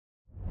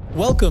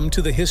Welcome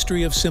to the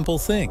History of Simple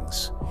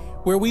Things,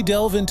 where we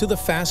delve into the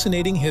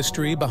fascinating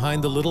history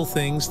behind the little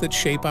things that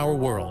shape our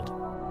world.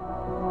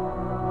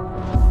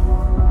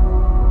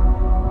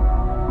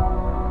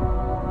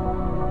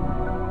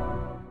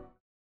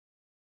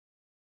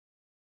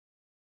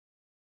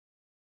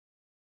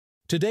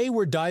 Today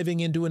we're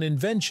diving into an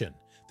invention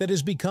that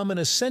has become an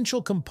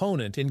essential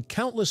component in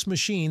countless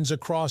machines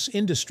across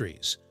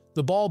industries,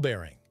 the ball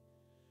bearing.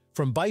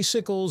 From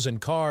bicycles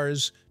and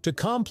cars to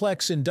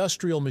complex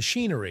industrial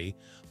machinery,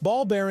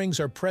 ball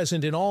bearings are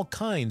present in all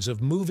kinds of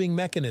moving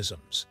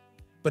mechanisms.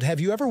 But have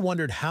you ever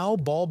wondered how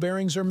ball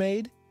bearings are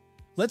made?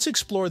 Let's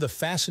explore the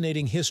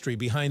fascinating history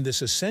behind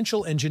this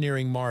essential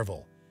engineering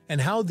marvel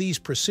and how these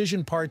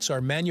precision parts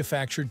are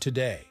manufactured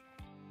today.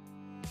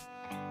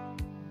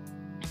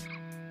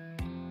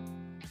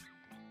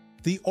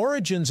 The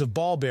origins of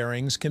ball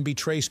bearings can be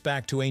traced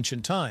back to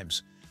ancient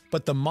times,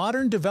 but the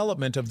modern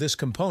development of this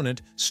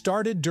component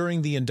started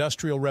during the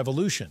Industrial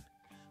Revolution.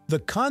 The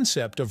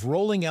concept of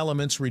rolling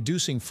elements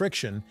reducing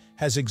friction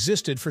has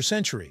existed for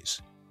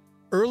centuries.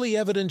 Early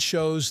evidence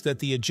shows that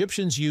the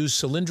Egyptians used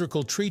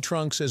cylindrical tree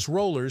trunks as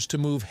rollers to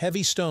move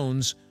heavy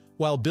stones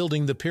while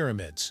building the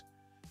pyramids.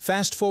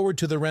 Fast forward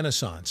to the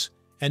Renaissance,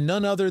 and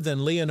none other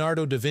than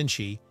Leonardo da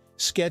Vinci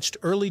sketched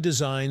early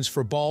designs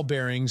for ball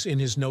bearings in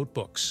his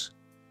notebooks.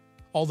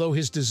 Although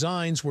his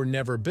designs were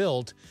never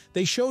built,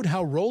 they showed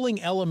how rolling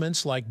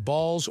elements like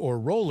balls or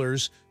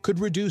rollers could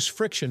reduce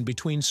friction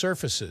between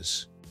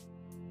surfaces.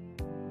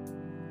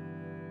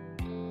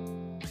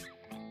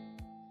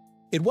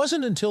 It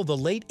wasn't until the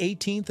late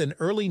 18th and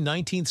early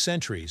 19th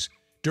centuries,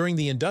 during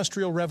the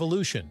Industrial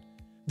Revolution,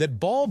 that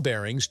ball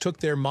bearings took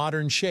their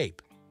modern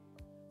shape.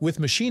 With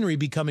machinery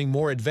becoming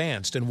more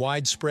advanced and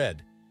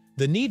widespread,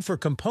 the need for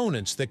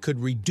components that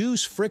could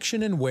reduce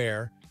friction and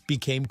wear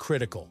became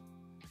critical.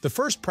 The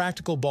first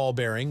practical ball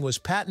bearing was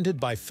patented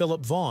by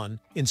Philip Vaughan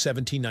in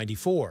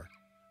 1794.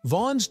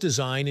 Vaughan's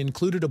design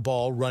included a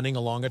ball running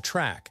along a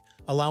track,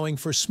 allowing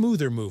for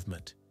smoother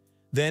movement.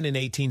 Then in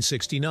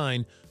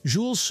 1869,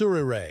 Jules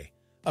Soureray,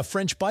 a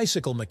French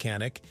bicycle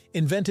mechanic,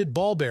 invented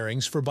ball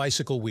bearings for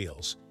bicycle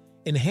wheels,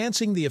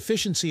 enhancing the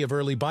efficiency of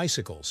early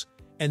bicycles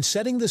and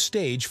setting the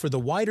stage for the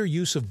wider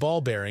use of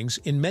ball bearings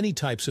in many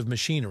types of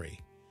machinery.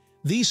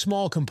 These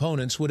small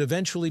components would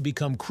eventually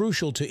become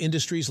crucial to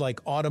industries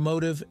like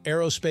automotive,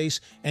 aerospace,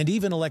 and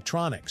even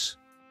electronics.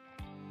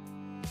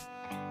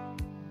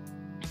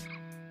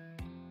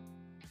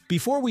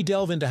 Before we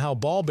delve into how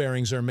ball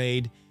bearings are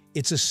made,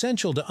 it's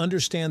essential to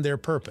understand their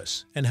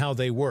purpose and how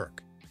they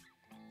work.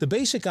 The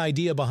basic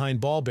idea behind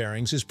ball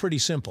bearings is pretty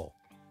simple.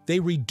 They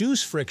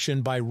reduce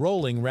friction by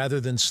rolling rather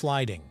than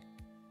sliding.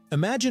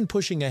 Imagine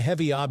pushing a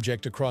heavy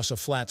object across a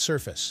flat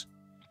surface.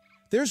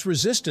 There's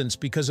resistance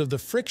because of the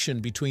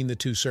friction between the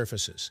two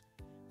surfaces.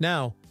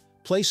 Now,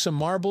 place some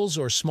marbles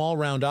or small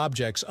round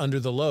objects under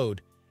the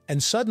load,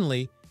 and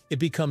suddenly it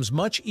becomes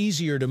much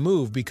easier to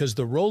move because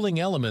the rolling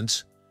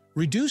elements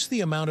reduce the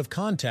amount of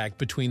contact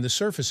between the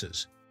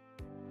surfaces.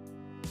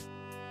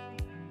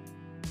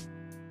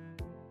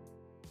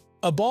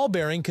 A ball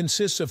bearing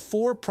consists of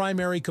four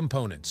primary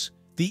components: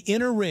 the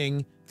inner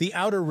ring, the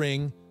outer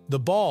ring, the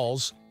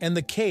balls, and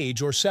the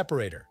cage or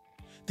separator.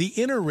 The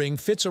inner ring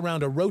fits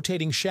around a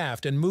rotating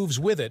shaft and moves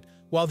with it,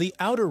 while the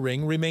outer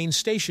ring remains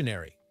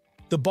stationary.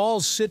 The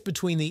balls sit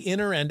between the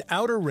inner and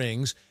outer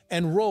rings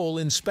and roll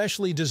in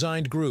specially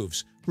designed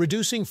grooves,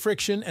 reducing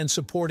friction and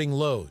supporting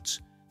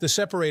loads. The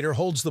separator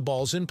holds the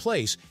balls in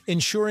place,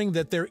 ensuring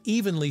that they're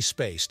evenly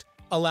spaced,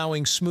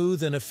 allowing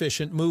smooth and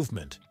efficient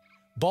movement.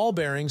 Ball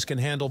bearings can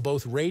handle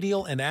both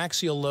radial and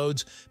axial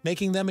loads,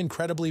 making them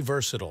incredibly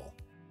versatile.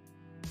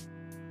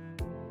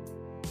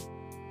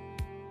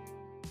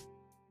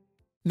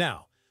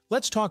 Now,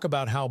 let's talk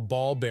about how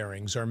ball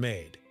bearings are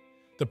made.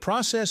 The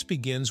process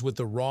begins with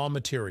the raw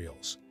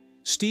materials.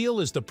 Steel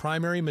is the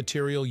primary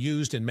material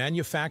used in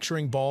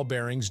manufacturing ball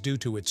bearings due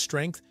to its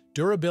strength,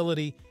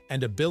 durability,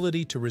 and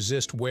ability to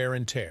resist wear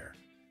and tear.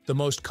 The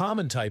most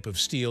common type of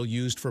steel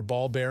used for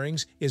ball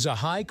bearings is a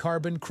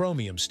high-carbon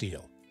chromium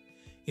steel.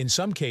 In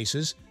some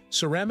cases,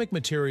 ceramic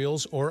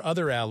materials or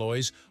other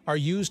alloys are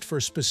used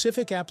for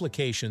specific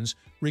applications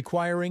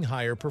requiring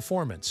higher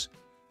performance,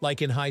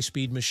 like in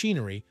high-speed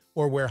machinery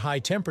or where high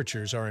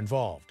temperatures are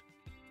involved.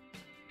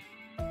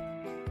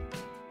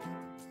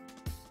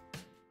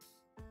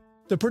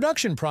 The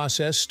production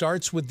process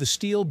starts with the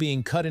steel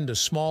being cut into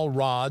small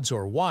rods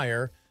or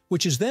wire,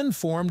 which is then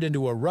formed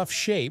into a rough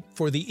shape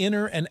for the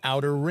inner and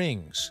outer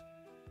rings.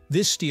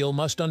 This steel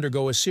must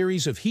undergo a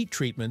series of heat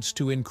treatments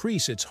to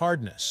increase its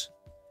hardness.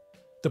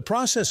 The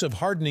process of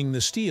hardening the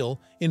steel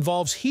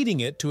involves heating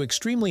it to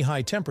extremely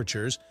high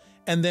temperatures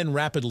and then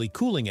rapidly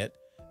cooling it,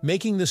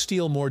 making the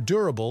steel more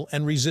durable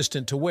and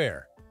resistant to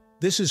wear.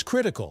 This is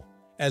critical,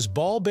 as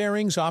ball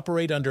bearings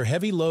operate under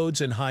heavy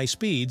loads and high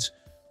speeds,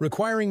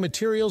 requiring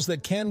materials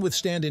that can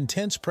withstand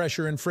intense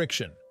pressure and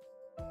friction.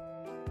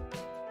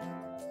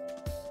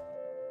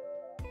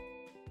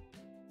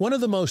 One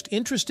of the most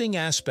interesting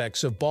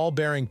aspects of ball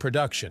bearing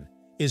production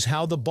is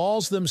how the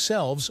balls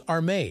themselves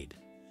are made.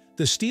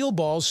 The steel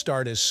balls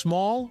start as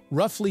small,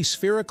 roughly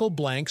spherical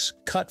blanks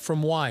cut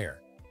from wire.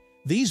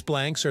 These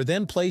blanks are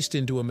then placed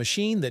into a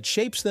machine that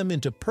shapes them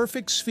into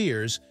perfect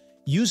spheres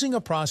using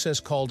a process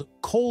called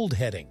cold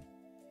heading.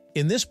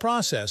 In this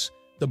process,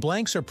 the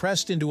blanks are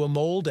pressed into a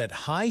mold at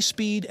high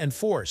speed and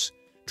force,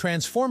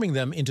 transforming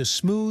them into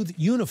smooth,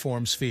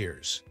 uniform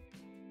spheres.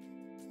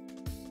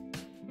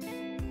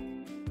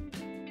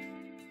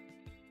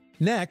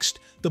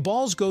 Next, the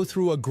balls go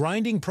through a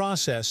grinding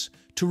process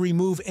to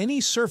remove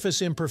any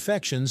surface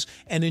imperfections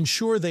and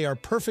ensure they are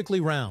perfectly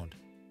round.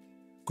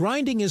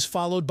 Grinding is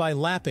followed by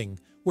lapping,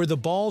 where the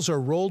balls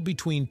are rolled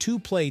between two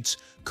plates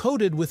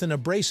coated with an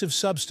abrasive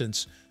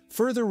substance,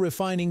 further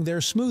refining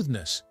their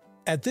smoothness.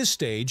 At this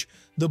stage,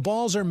 the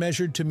balls are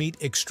measured to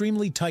meet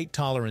extremely tight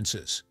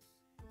tolerances.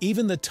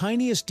 Even the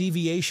tiniest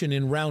deviation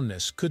in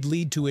roundness could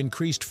lead to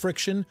increased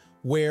friction,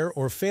 wear,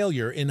 or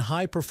failure in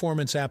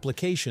high-performance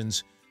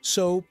applications,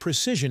 so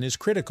precision is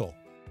critical.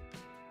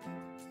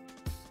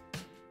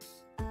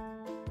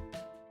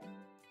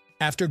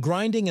 After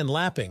grinding and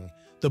lapping,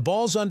 the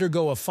balls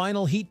undergo a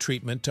final heat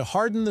treatment to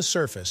harden the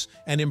surface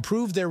and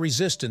improve their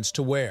resistance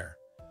to wear.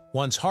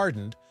 Once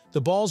hardened, the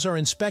balls are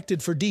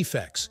inspected for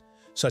defects,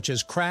 such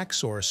as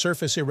cracks or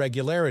surface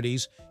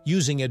irregularities,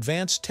 using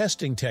advanced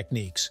testing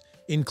techniques,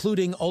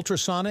 including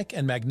ultrasonic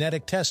and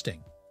magnetic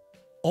testing.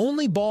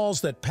 Only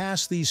balls that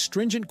pass these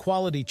stringent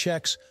quality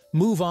checks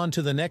move on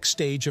to the next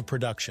stage of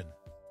production.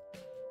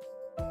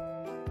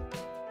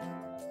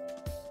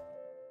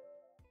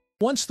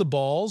 Once the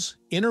balls,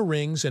 inner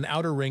rings, and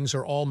outer rings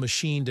are all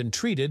machined and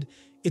treated,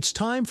 it's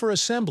time for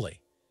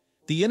assembly.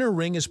 The inner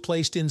ring is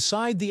placed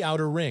inside the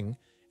outer ring,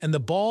 and the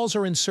balls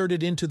are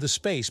inserted into the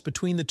space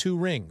between the two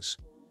rings.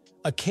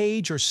 A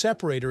cage or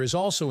separator is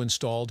also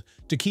installed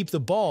to keep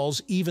the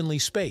balls evenly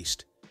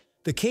spaced.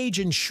 The cage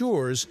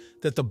ensures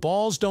that the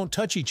balls don't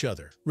touch each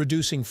other,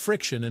 reducing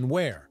friction and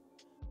wear.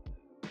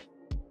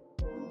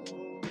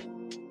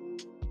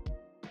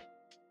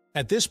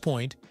 At this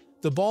point,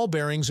 the ball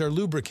bearings are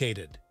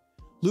lubricated.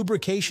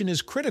 Lubrication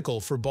is critical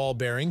for ball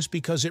bearings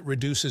because it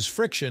reduces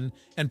friction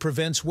and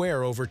prevents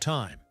wear over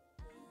time.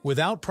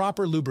 Without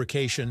proper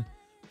lubrication,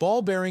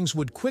 ball bearings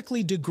would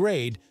quickly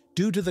degrade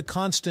due to the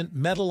constant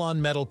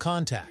metal-on-metal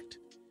contact.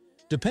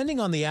 Depending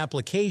on the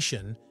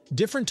application,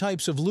 different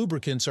types of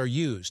lubricants are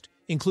used,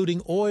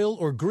 including oil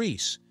or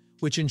grease,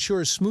 which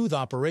ensures smooth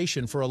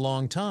operation for a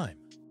long time.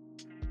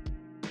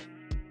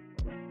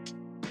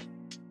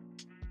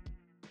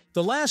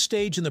 The last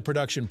stage in the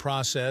production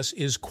process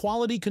is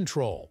quality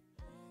control.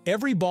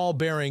 Every ball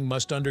bearing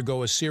must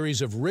undergo a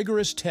series of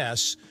rigorous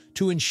tests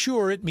to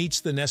ensure it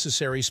meets the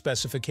necessary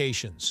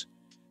specifications.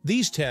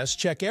 These tests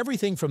check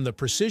everything from the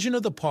precision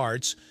of the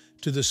parts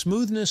to the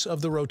smoothness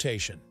of the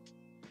rotation.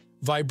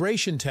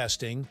 Vibration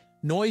testing,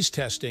 noise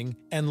testing,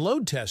 and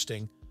load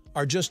testing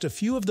are just a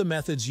few of the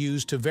methods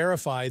used to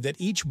verify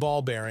that each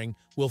ball bearing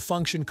will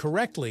function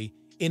correctly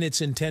in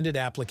its intended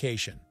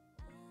application.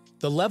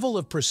 The level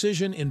of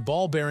precision in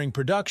ball bearing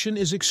production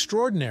is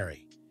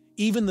extraordinary.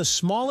 Even the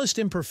smallest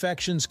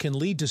imperfections can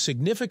lead to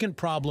significant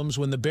problems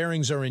when the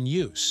bearings are in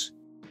use.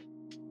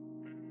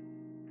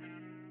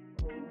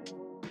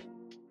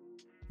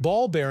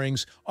 Ball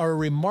bearings are a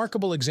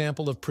remarkable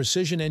example of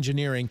precision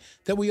engineering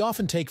that we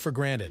often take for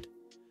granted.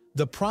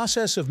 The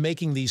process of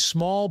making these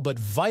small but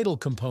vital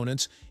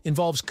components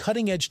involves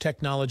cutting-edge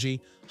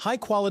technology,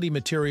 high-quality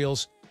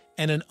materials,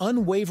 and an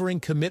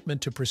unwavering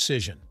commitment to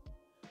precision.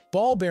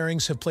 Ball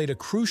bearings have played a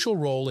crucial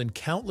role in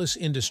countless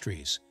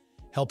industries,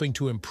 helping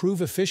to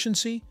improve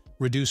efficiency,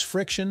 reduce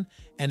friction,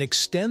 and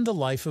extend the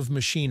life of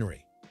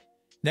machinery.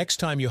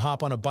 Next time you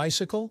hop on a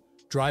bicycle,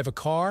 drive a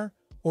car,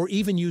 or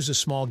even use a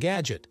small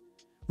gadget,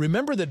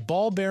 remember that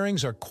ball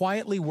bearings are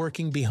quietly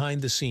working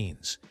behind the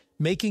scenes,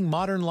 making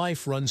modern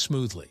life run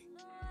smoothly.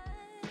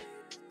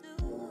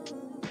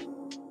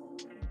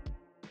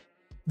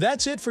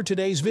 That's it for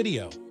today's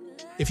video.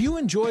 If you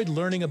enjoyed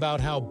learning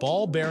about how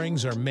ball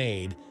bearings are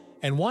made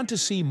and want to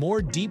see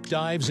more deep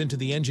dives into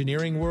the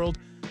engineering world,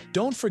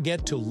 don't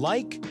forget to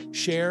like,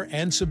 share,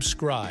 and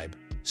subscribe.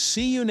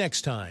 See you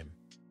next time.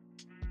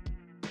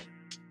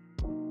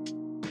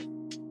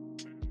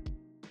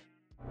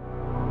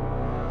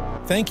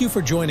 Thank you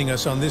for joining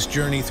us on this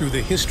journey through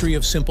the history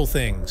of simple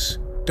things.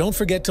 Don't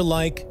forget to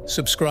like,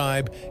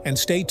 subscribe, and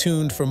stay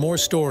tuned for more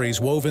stories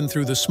woven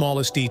through the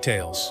smallest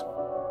details.